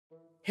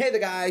Hey there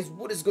guys,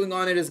 what is going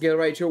on? It is Gale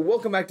right here.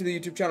 Welcome back to the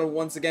YouTube channel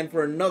once again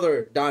for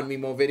another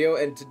Danmemo video,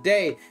 and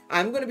today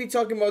I'm going to be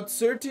talking about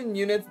certain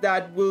units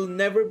that will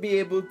never be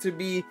able to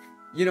be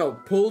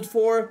pulled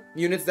for,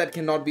 units that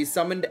cannot be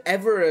summoned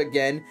ever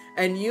again,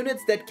 and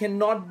units that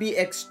cannot be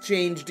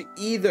exchanged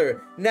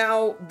either.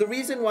 Now, the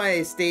reason why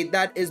I state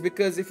that is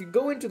because if you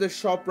go into the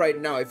shop right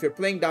now, if you're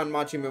playing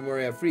Danmachi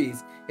Memoria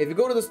Freese, if you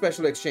go to the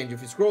special exchange,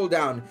 if you scroll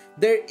down,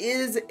 there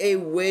is a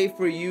way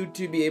for you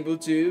to be able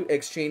to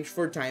exchange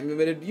for time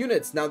limited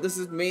units. Now, this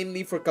is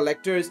mainly for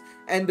collectors,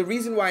 and the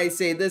reason why I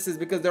say this is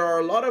because there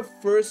are a lot of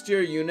first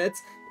year units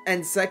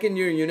and second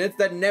year units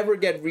that never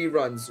get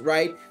reruns,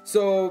 right?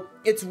 So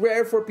it's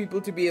rare for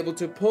people to be able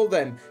to pull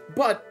them,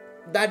 but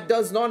that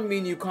does not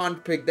mean you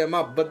can't pick them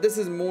up. But this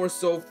is more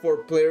so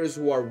for players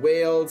who are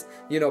whales,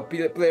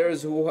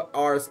 players who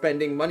are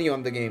spending money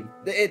on the game.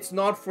 It's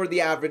not for the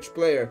average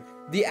player.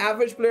 The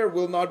average player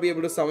will not be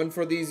able to summon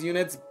for these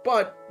units,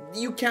 but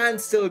you can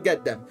still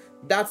get them.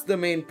 That's the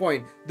main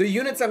point. The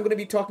units I'm going to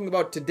be talking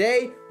about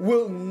today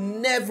will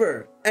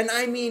never, and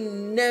I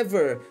mean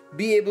never,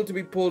 be able to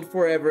be pulled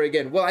forever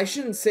again. Well, I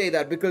shouldn't say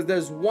that, because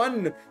there's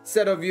one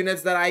set of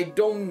units that I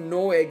don't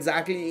know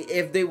exactly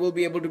if they will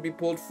be able to be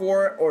pulled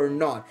for or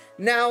not.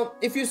 Now,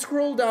 if you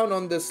scroll down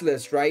on this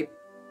list, right?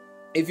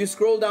 If you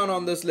scroll down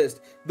on this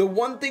list, the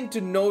one thing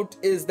to note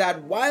is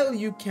that while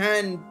you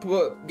can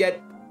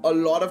get a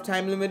lot of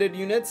time limited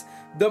units,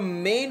 the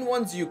main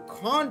ones you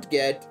can't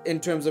get in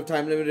terms of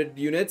time limited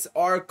units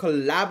are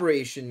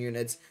collaboration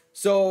units.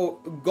 So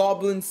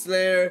Goblin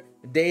Slayer,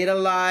 Data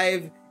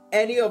Live,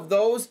 any of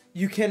those,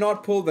 you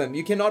cannot pull them.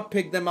 You cannot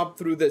pick them up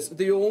through this.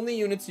 The only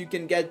units you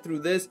can get through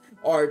this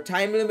are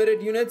time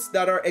limited units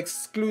that are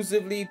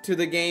exclusively to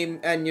the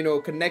game and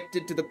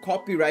connected to the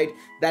copyright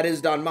that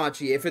is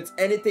Danmachi. If it's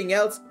anything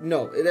else,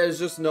 no, there's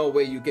just no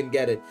way you can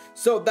get it.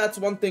 So that's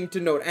one thing to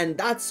note, and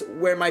that's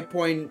where my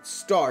point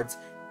starts.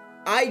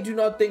 I do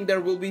not think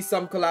there will be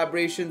some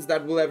collaborations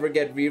that will ever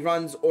get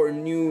reruns or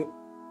new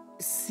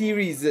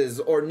series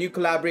or new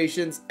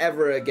collaborations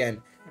ever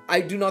again. I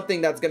do not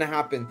think that's gonna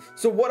happen.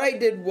 So what I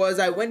did was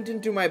I went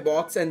into my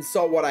box and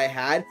saw what I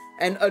had,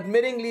 and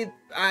admittingly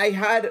I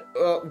had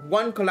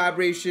one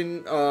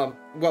collaboration,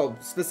 well,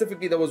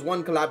 specifically there was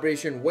one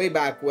collaboration way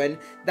back when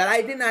that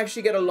I didn't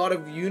actually get a lot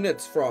of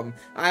units from.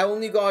 I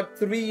only got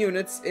 3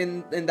 units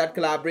in that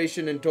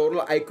collaboration in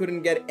total. I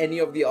couldn't get any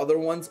of the other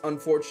ones,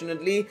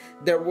 unfortunately.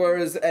 There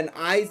was an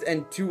Eyes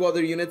and 2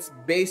 other units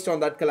based on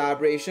that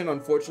collaboration.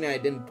 Unfortunately, I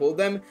didn't pull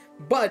them.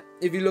 But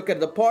if you look at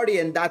the party,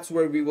 and that's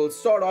where we will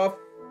start off,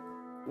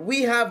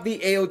 we have the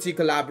AOT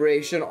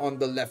collaboration on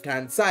the left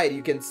hand side.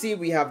 You can see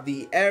we have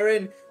the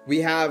Aaron, we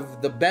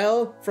have the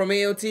Bell from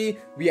AOT,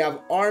 we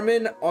have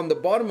Armin on the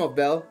bottom of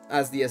Bell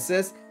as the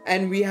assist,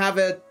 and we have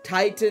a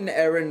Titan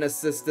Aaron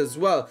assist as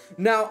well.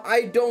 Now,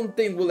 I don't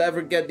think we'll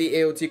ever get the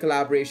AOT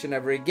collaboration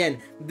ever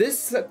again.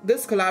 This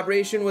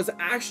collaboration was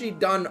actually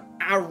done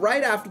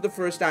right after the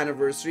first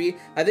anniversary.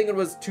 I think it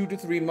was 2 to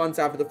 3 months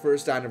after the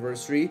first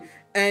anniversary,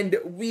 and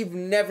we've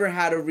never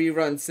had a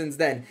rerun since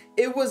then.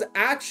 It was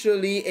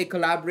actually a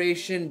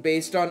collaboration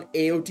based on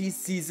AOT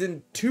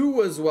Season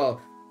 2 as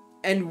well.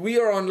 And we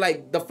are on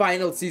like the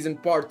final season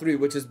part 3,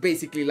 which is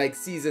basically like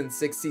Season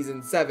 6,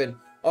 Season 7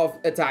 of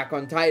Attack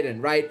on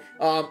Titan, right?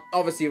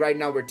 Obviously right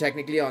now we're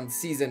technically on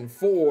Season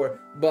 4,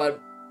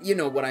 but you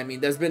know what I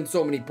mean. There's been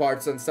so many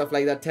parts and stuff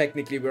like that.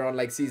 Technically we're on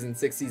like Season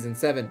 6, Season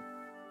 7.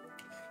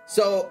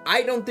 So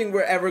I don't think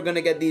we're ever going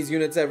to get these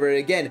units ever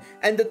again.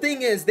 And the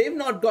thing is, they've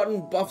not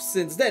gotten buffed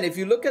since then. If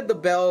you look at the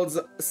Bell's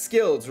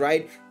skills,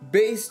 right,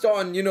 based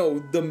on,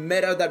 the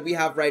meta that we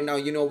have right now,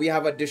 we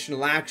have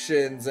additional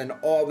actions and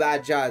all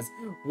that jazz.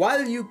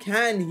 While you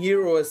can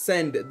hero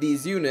ascend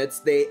these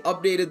units, they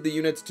updated the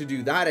units to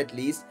do that at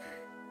least.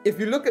 If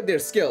you look at their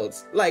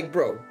skills, like,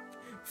 bro,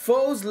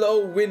 foes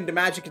low wind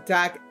magic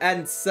attack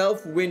and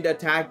self wind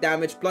attack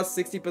damage plus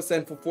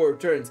 60% for 4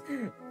 turns.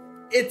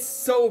 It's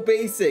so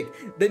basic.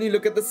 Then you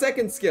look at the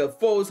second skill,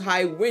 foes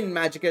high wind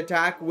magic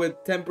attack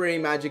with temporary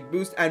magic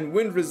boost and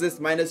wind resist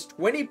minus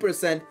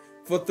 20%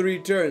 for 3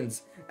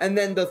 turns. And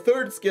then the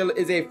third skill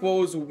is a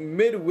foes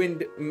mid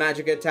wind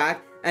magic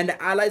attack and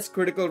allies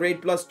critical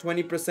rate plus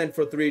 20%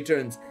 for 3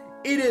 turns.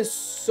 It is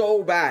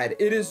so bad.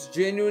 It is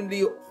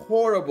genuinely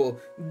horrible.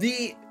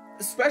 The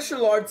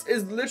special arts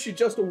is literally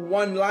just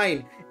one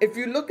line. If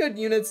you look at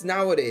units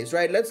nowadays,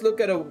 right, let's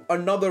look at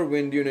another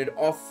wind unit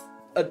of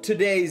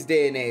today's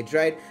day and age,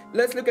 right?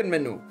 Let's look at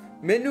Menu.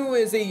 Menu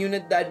is a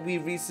unit that we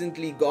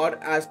recently got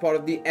as part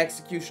of the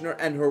Executioner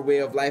and Her Way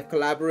of Life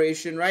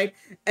collaboration, right?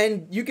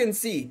 And you can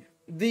see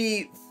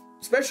the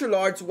special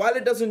arts, while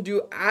it doesn't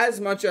do as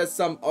much as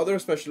some other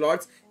special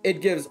arts, it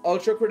gives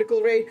ultra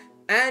critical rate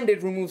and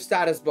it removes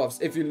status buffs.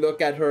 If you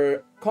look at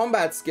her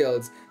combat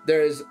skills,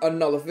 there's a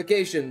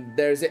nullification,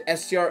 there's a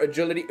STR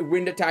agility,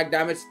 wind attack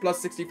damage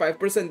plus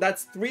 65%.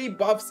 That's 3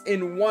 buffs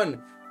in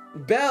one.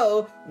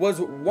 Bell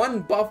was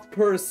 1 buff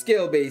per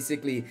skill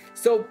basically.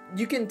 So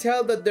you can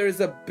tell that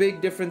there's a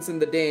big difference in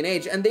the day and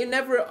age, and they've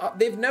never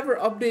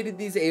updated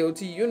these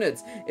AOT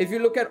units. If you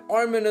look at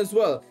Armin as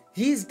well,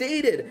 he's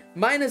dated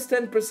minus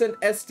 10%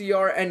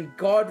 STR and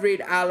God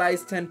Raid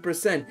allies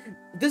 10%.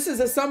 This is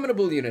a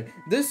summonable unit.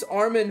 This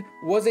Armin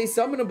was a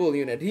summonable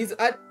unit. He's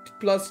at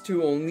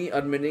 +2 only,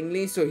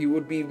 admittingly, so he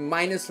would be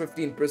minus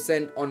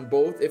 15% on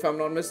both if I'm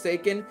not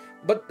mistaken,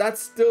 but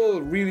that's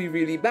still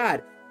really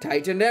bad.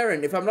 Titan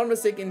Aaron, if I'm not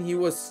mistaken, he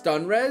was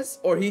stun res,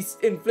 or he's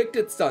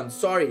inflicted stun,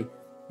 sorry.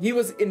 He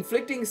was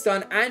inflicting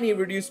stun and he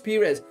reduced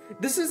P-res.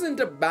 This isn't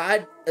a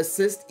bad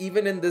assist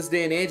even in this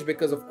day and age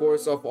because of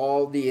course of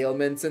all the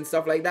ailments and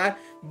stuff like that,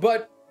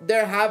 but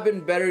there have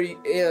been better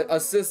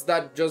assists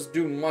that just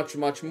do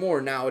much more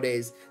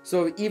nowadays.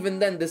 So even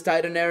then, this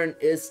Titan Aaron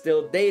is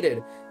still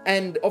dated.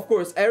 And of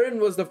course,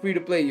 Aaron was the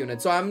free-to-play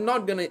unit, so I'm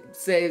not gonna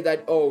say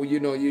that, oh, you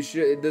know,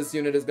 this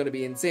unit is gonna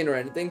be insane or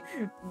anything,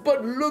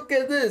 but look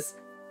at this.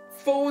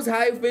 Foes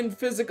Hyphen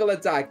physical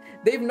attack.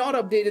 They've not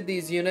updated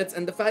these units,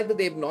 and the fact that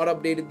they've not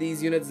updated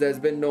these units, there's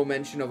been no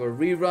mention of a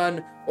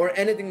rerun or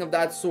anything of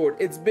that sort.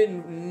 It's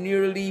been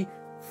nearly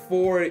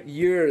 4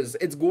 years.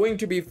 It's going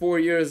to be 4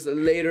 years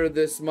later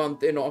this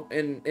month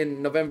in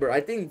November.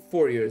 I think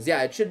 4 years.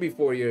 Yeah, it should be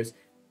 4 years.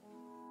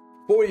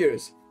 4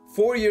 years.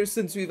 4 years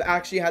since we've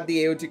actually had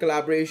the AOT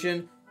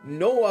collaboration.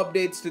 No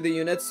updates to the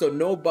units, so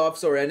no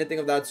buffs or anything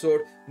of that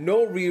sort.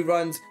 No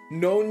reruns,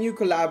 no new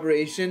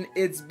collaboration.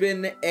 It's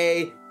been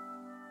a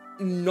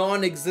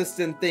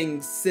non-existent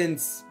thing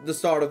since the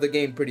start of the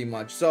game pretty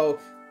much. So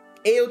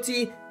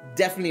AOT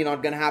definitely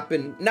not gonna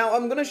happen. Now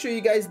I'm gonna show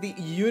you guys the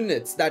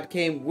units that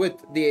came with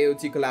the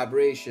AOT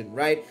collaboration,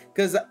 right?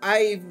 Because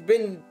I've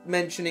been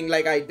mentioning,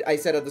 like I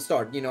said at the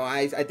start, you know,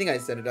 I think I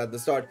said it at the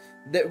start,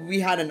 that we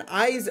had an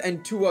eyes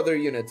and 2 other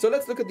units. So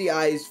let's look at the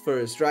eyes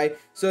first, right?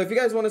 So if you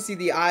guys want to see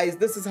the eyes,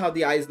 this is how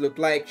the eyes look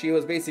like. She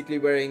was basically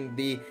wearing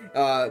the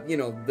you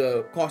know,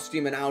 the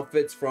costume and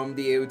outfits from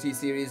the AOT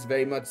series,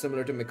 very much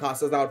similar to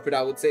Mikasa's outfit,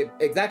 I would say,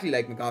 exactly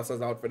like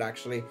Mikasa's outfit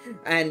actually.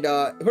 And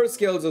her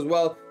skills as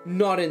well,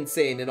 not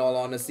insane in all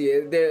honesty.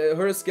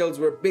 Her skills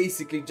were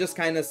basically just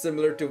kind of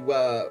similar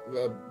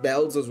to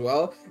Belle's as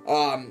well.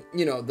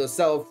 You know, the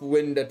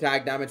self-wind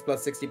attack damage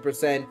plus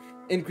 60%,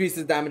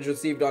 increases damage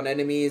received on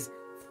enemies,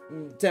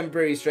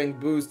 temporary strength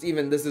boost.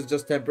 Even this is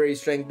just temporary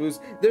strength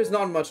boost. There's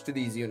not much to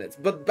these units,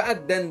 but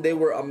back then they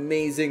were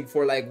amazing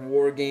for like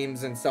war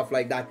games and stuff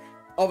like that.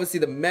 Obviously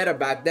the meta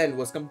back then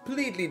was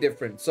completely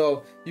different,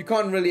 so you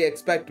can't really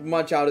expect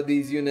much out of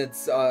these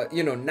units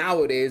you know,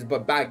 nowadays,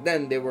 but back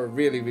then they were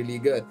really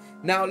good.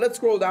 Now let's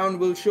scroll down.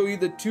 We'll show you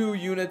the 2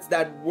 units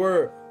that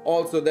were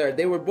also there.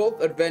 They were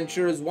both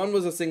adventurers. One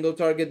was a single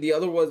target, the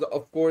other was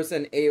of course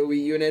an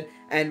AoE unit,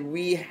 and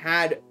we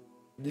had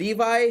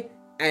Levi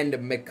and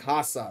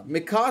Mikasa.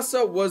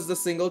 Mikasa was the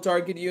single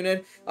target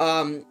unit,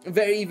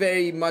 very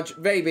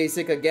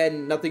basic,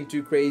 again, nothing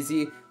too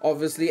crazy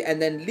obviously.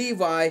 And then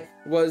Levi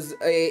was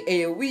a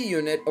AoE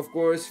unit, of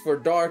course, for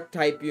dark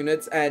type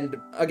units, and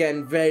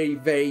again very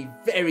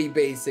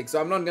basic, so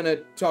I'm not gonna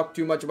talk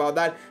too much about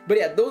that. But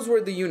yeah, those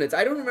were the units.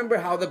 I don't remember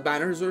how the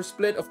banners were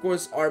split. Of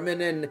course,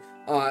 Armin and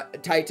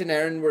Titan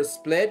Aaron were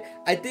split.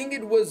 I think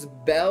it was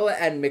Belle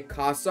and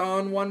Mikasa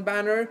on one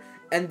banner,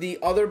 and the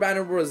other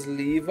banner was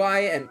Levi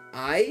and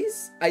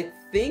Eyes, I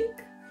think.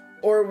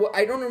 Or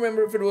I don't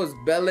remember if it was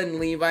Belle and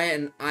Levi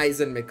and Eyes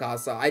and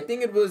Mikasa. I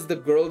think it was the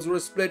girls were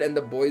split and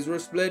the boys were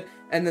split,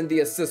 and then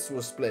the assists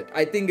were split.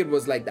 I think it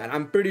was like that.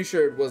 I'm pretty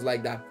sure it was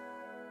like that.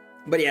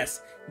 But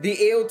yes, the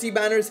AOT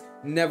banners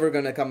never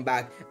gonna come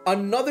back.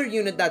 Another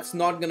unit that's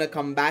not gonna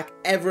come back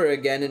ever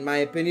again, in my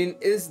opinion,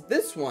 is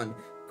this one.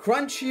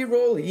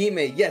 Crunchyroll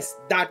Hime. Yes,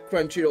 that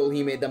Crunchyroll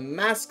Hime, the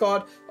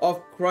mascot of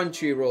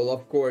Crunchyroll,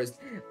 of course.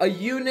 A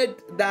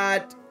unit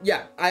that,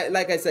 yeah,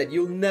 like I said,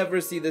 you'll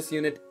never see this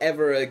unit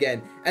ever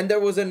again. And there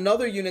was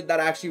another unit that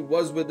actually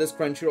was with this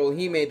Crunchyroll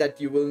Hime that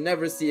you will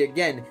never see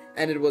again,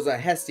 and it was a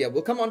Hestia.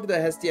 We'll come on to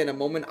the Hestia in a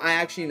moment. I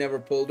actually never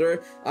pulled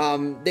her.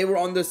 They were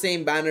on the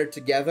same banner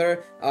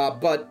together,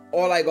 but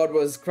all I got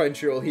was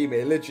Crunchyroll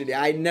Hime, literally.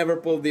 I never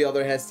pulled the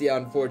other Hestia,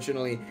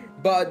 unfortunately.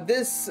 But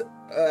this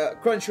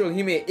Crunchyroll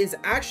Hime is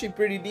actually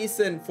pretty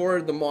decent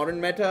for the modern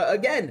meta.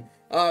 Again,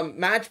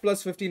 match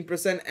plus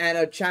 15% and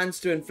a chance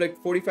to inflict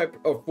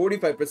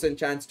 45%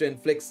 chance to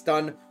inflict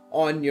stun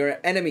on your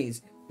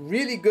enemies.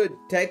 Really good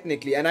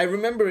technically, and I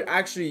remember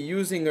actually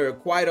using her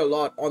quite a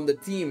lot on the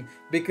team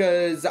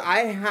because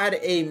I had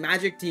a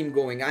magic team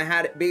going. I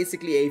had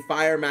basically a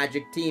fire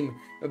magic team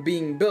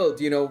being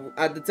built. You know,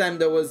 at the time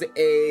there was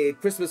a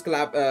Christmas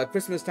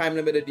time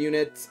limited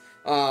units,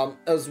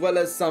 as well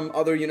as some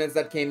other units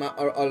that came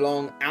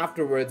along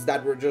afterwards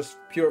that were just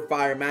pure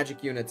fire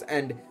magic units,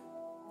 and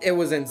it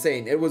was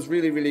insane. It was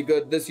really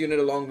good. This unit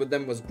along with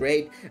them was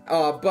great,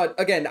 but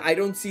again, I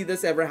don't see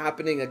this ever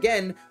happening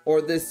again,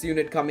 or this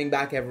unit coming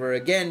back ever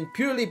again,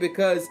 purely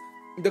because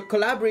the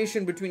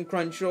collaboration between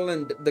Crunchyroll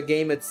and the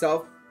game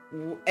itself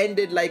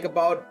ended like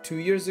about 2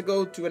 years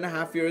ago,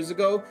 2.5 years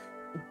ago.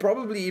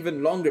 probably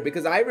even longer,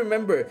 because I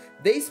remember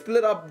they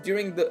split up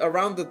during the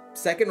around the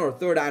second or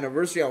third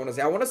anniversary. I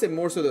want to say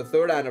more so the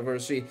third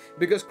anniversary,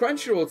 because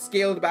Crunchyroll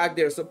scaled back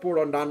their support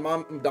on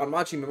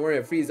Danmachi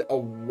Memoria Freeze a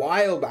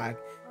while back,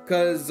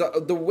 because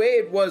the way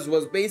it was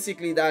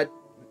basically that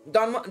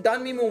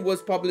Danmemo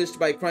was published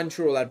by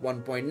Crunchyroll at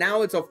one point.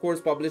 Now it's of course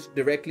published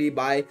directly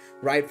by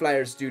Right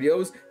Flyer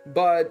Studios,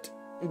 but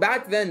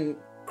back then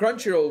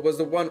Crunchyroll was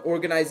the one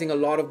organizing a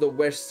lot of the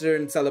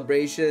Western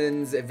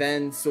celebrations,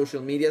 events,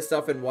 social media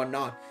stuff and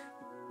whatnot.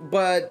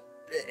 But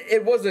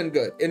it wasn't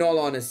good, in all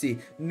honesty.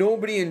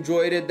 Nobody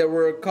enjoyed it. There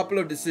were a couple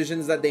of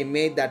decisions that they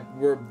made that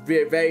were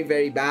very,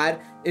 very bad,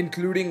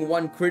 including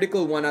one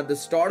critical one at the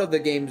start of the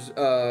game's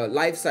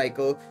life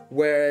cycle,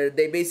 where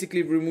they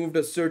basically removed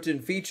a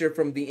certain feature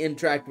from the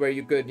interact where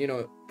you could, you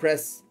know,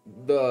 press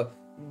the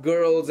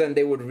girls and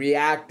they would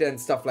react and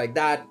stuff like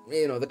that.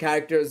 You know, the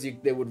characters,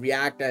 they would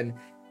react, and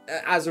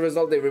as a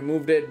result they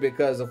removed it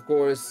because of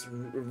course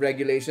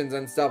regulations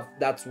and stuff.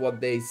 That's what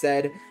they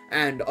said,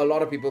 and a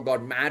lot of people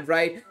got mad,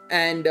 right?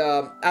 And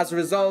as a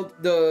result,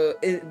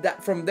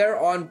 from there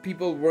on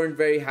people weren't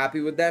very happy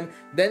with them.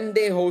 Then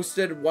they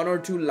hosted 1 or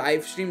 2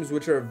 live streams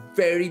which are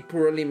very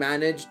poorly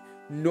managed.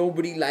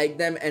 Nobody liked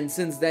them, and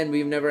since then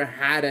we've never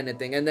had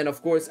anything. And then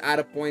of course at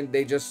a point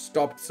they just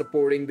stopped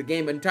supporting the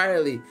game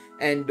entirely,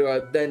 and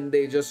then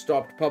they just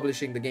stopped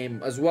publishing the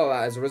game as well.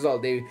 As a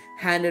result, they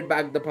handed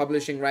back the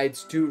publishing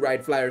rights to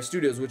Right Flyer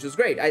Studios, which is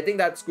great. I think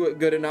that's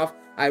good enough.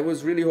 I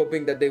was really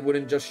hoping that they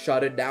wouldn't just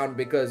shut it down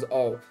because,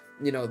 oh,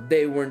 you know,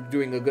 they weren't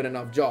doing a good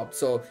enough job.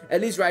 So at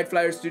least Right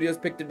Flyer Studios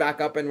picked it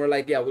back up and were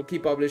like, yeah, we'll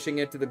keep publishing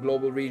it to the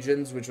global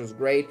regions, which was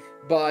great.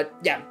 But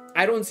yeah,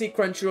 I don't see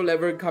Crunchyroll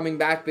ever coming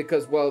back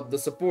because, well, the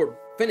support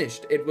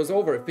finished. It was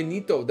over,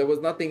 finito. There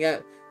was nothing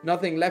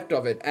left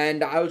of it.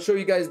 And I'll show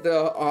you guys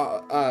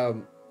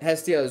the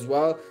Hestia as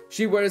well.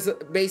 She wears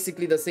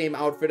basically the same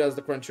outfit as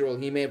the Crunchyroll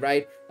Hime,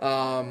 right?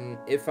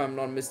 If I'm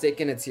not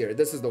mistaken, it's here.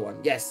 This is the one.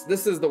 Yes,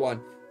 this is the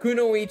one.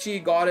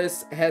 Kunoichi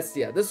Goddess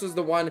Hestia. This was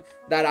the one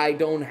that I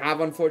don't have,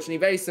 unfortunately.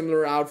 Very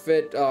similar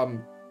outfit.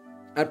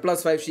 At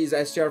 +5, she's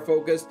STR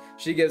focused.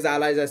 She gives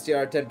allies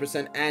STR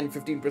 10% and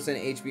 15%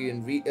 HP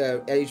and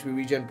HP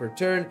regen per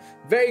turn.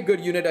 Very good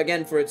unit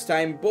again for its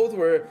time. Both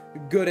were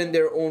good in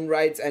their own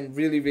rights and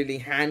really, really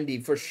handy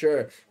for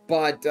sure.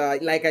 But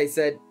like I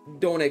said,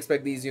 don't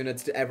expect these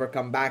units to ever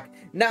come back.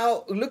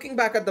 Now, looking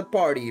back at the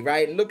party,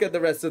 right? Look at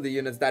the rest of the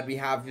units that we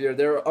have here.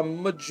 There are a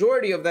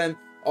majority of them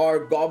are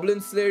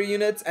Goblin Slayer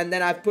units, and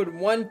then I've put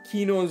one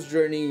Kino's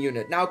Journey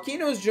unit. Now,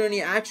 Kino's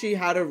Journey actually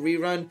had a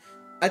rerun,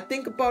 I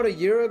think about a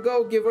year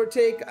ago, give or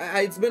take.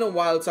 It's been a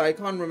while, so I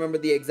can't remember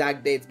the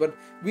exact dates, but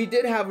we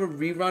did have a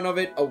rerun of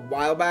it a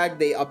while back.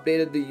 They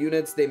updated the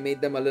units, they made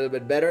them a little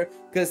bit better,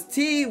 because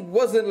T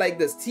wasn't like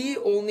this. T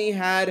only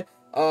had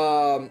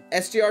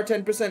STR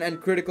 10%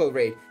 and critical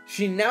rate.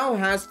 She now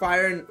has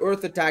fire and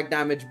earth attack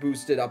damage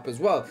boosted up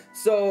as well.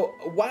 So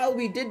while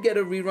we did get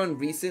a rerun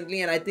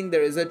recently, and I think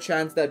there is a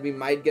chance that we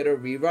might get a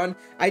rerun,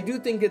 I do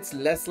think it's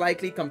less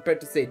likely compared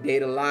to say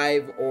Data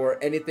Live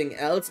or anything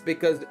else,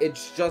 because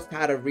it's just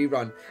had a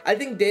rerun. I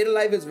think Data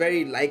Live is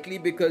very likely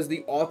because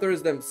the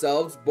authors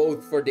themselves,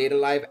 both for Data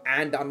Live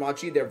and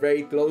Danmachi, they're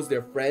very close,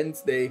 they're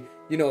friends, they,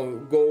 you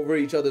know, go over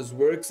each other's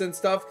works and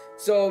stuff.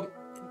 So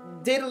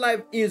Data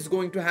Live is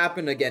going to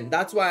happen again.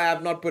 That's why I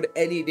have not put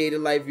any Data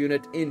Live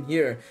unit in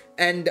here.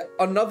 And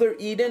Another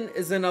Eden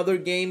is another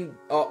game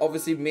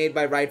obviously made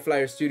by Right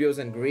Flyer Studios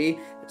and Gree.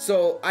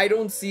 So I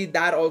don't see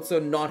that also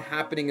not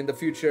happening in the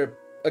future.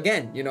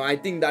 Again, you know, I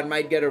think that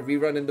might get a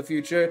rerun in the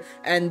future,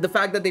 and the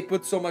fact that they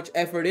put so much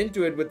effort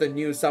into it with the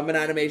new summon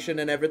animation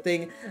and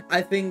everything,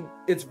 I think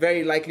it's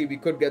very likely we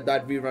could get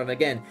that rerun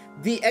again.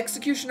 The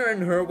Executioner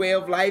and Her Way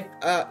of Life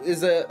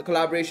is a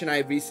collaboration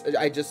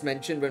I just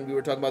mentioned when we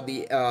were talking about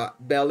the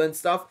bell and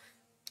stuff.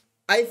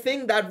 I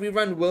think that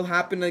rerun will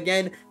happen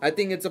again. I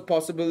think it's a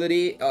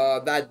possibility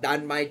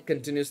that might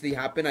continuously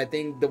happen. I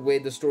think the way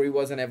the story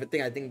was and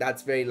everything, I think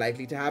that's very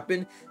likely to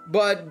happen.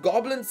 But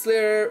Goblin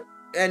Slayer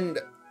and,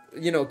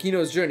 you know,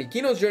 Kino's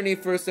Journey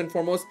first and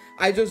foremost,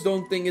 I just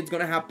don't think it's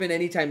gonna happen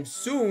anytime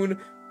soon.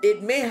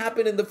 It may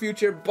happen in the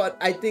future, but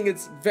I think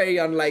it's very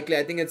unlikely.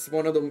 I think it's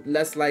one of the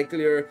less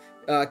likelier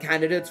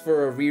candidates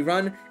for a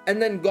rerun.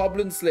 And then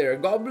Goblin Slayer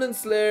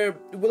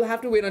we'll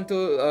have to wait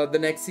until the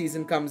next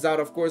season comes out.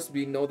 Of course,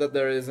 we know that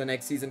there is a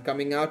next season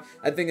coming out.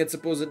 I think it's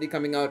supposedly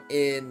coming out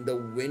in the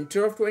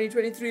winter of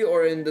 2023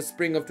 or in the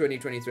spring of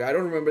 2023. I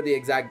don't remember the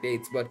exact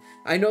dates, but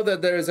I know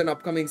that there is an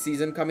upcoming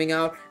season coming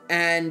out,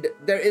 and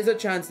there is a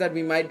chance that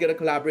we might get a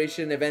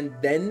collaboration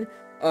event then,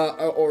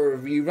 or a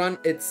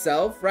rerun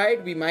itself,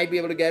 right? We might be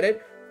able to get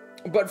it.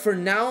 But for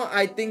now,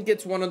 I think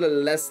it's one of the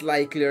less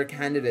likelier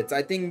candidates.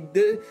 I think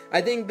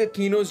the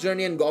Kino's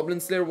Journey and Goblin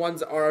Slayer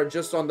ones are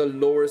just on the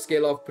lower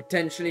scale of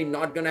potentially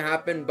not gonna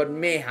happen, but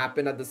may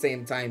happen at the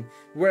same time.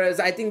 Whereas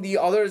I think the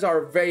others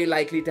are very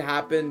likely to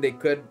happen. They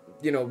could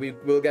you know, we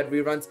will get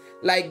reruns.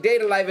 Like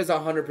Date Alive is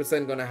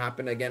 100% gonna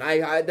happen again.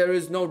 There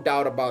is no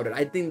doubt about it.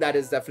 I think that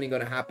is definitely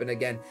gonna happen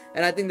again,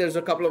 and I think there's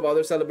a couple of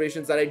other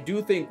celebrations that I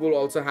do think will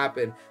also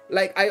happen.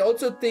 Like I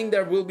also think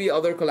there will be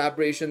other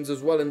collaborations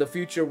as well in the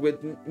future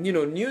with, you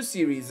know, new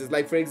series.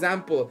 Like for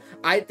example,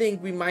 I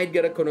think we might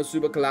get a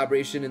Konosuba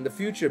collaboration in the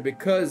future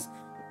because,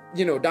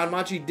 you know,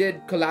 Danmachi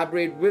did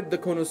collaborate with the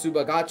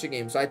Konosuba gacha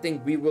game, so I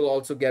think we will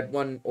also get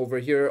one over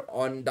here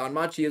on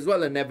Danmachi as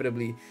well,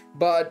 inevitably.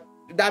 But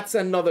that's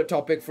another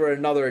topic for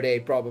another day,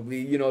 probably,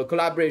 you know,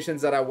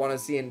 collaborations that I want to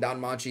see in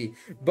Danmachi.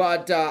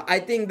 But I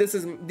think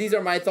these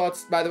are my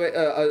thoughts, by the way,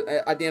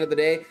 at the end of the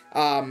day.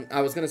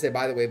 I was gonna say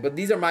by the way, but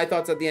these are my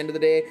thoughts at the end of the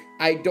day.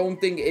 I don't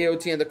think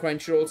AOT and the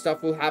Crunchyroll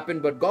stuff will happen,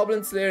 but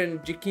Goblin Slayer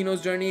and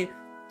Jikino's Journey,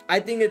 I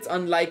think it's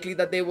unlikely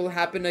that they will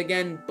happen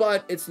again,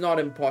 but it's not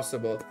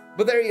impossible.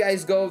 But there you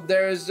guys go.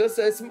 There's just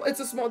this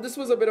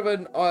was a bit of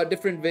a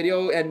different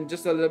video and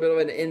just a little bit of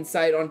an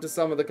insight onto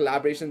some of the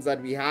collaborations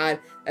that we had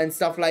and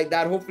stuff like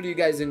that. Hopefully you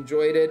guys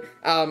enjoyed it.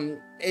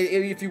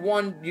 If you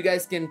want, you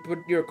guys can put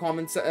your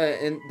comments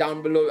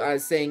down below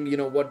saying, you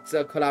know, what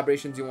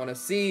collaborations you want to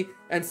see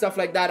and stuff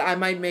like that. I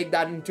might make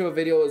that into a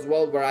video as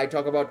well where I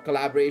talk about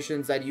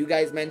collaborations that you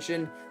guys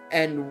mentioned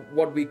and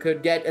what we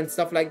could get and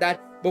stuff like that.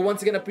 But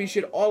once again,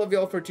 appreciate all of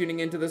y'all for tuning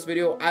into this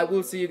video. I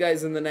will see you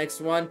guys in the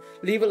next one.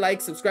 Leave a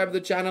like, subscribe to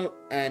the channel,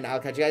 and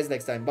I'll catch you guys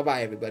next time. Bye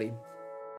bye, everybody.